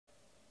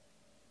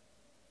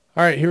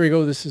All right, here we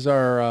go. This is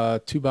our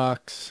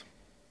two-box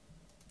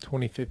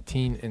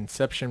 2015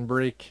 Inception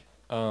break.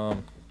 Your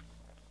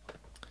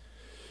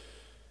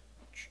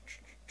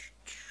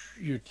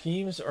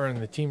teams are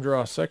in the team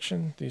draw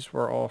section. These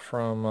were all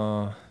from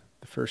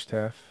the first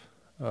half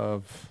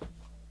of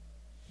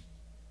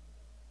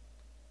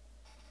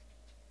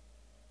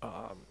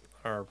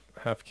our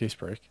half case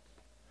break.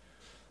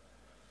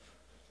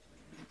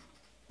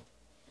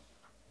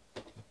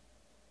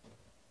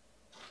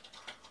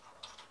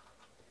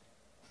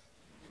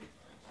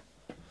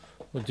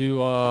 We'll do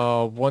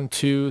 1,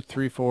 2,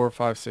 3, 4,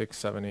 5, 6,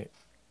 7, 8.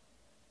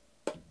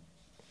 That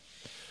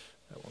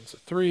one's a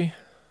 3.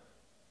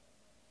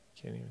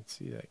 Can't even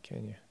see that,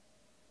 can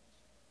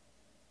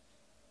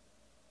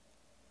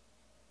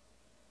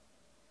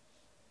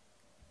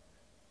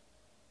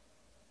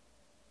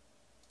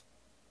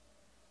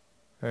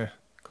you?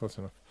 Close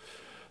enough.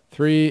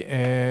 3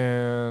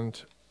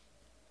 and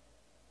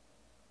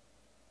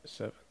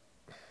 7.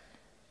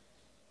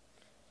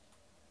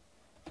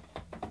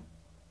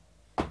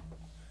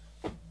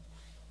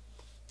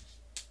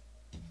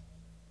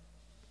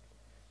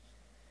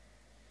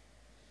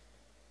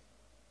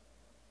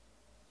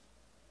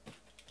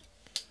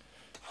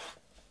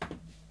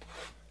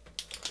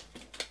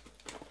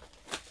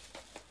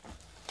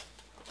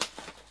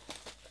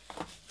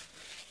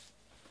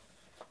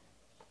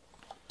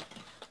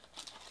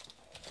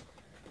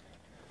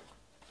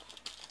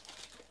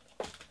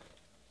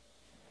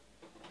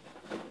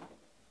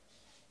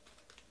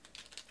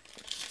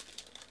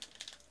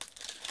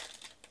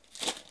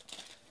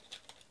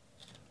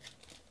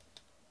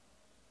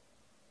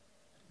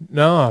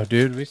 No,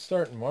 dude, we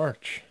start in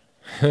March.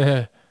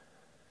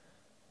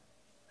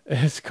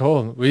 It's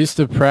cold. We used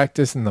to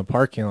practice in the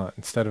parking lot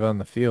instead of on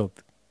the field.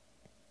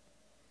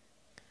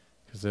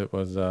 Because it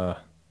was,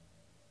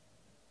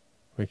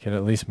 we could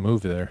at least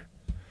move there.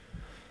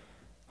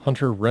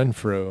 Hunter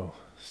Renfro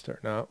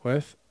starting out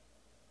with.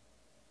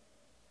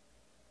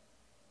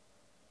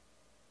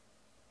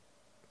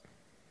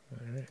 All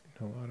right,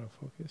 no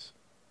autofocus.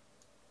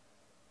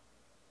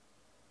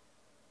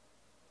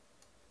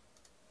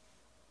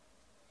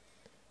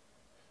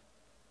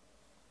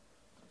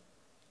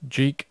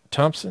 Jake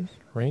Thompson,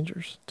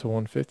 Rangers to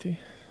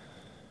 150.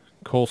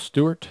 Cole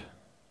Stewart,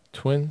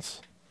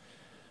 Twins.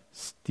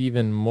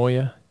 Steven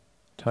Moya,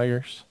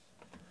 Tigers.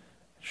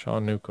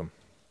 Sean Newcomb,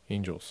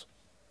 Angels.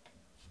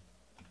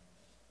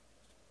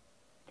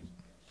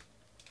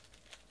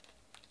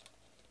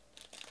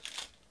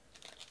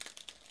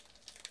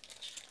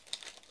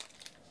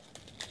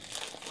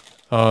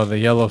 Oh, the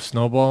yellow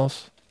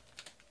snowballs.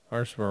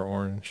 Ours were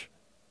orange.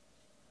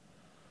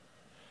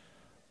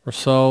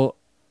 Rasul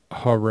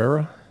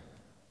Herrera.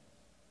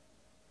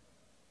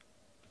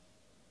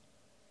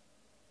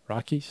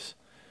 Rockies.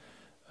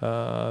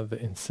 The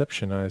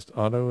Inceptionized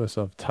auto is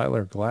of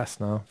Tyler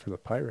Glasnow for the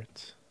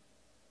Pirates.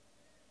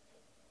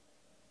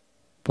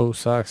 Bo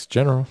Sox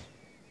General.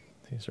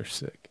 These are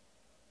sick.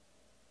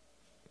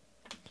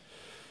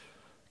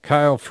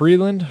 Kyle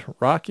Freeland,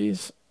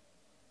 Rockies.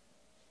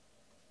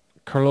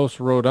 Carlos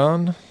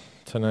Rodon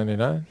to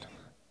 99.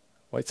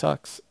 White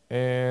Sox.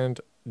 And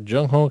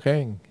Jung Ho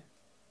Kang,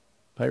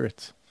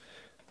 Pirates.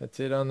 That's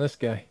it on this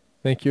guy.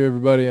 Thank you,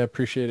 everybody. I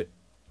appreciate it.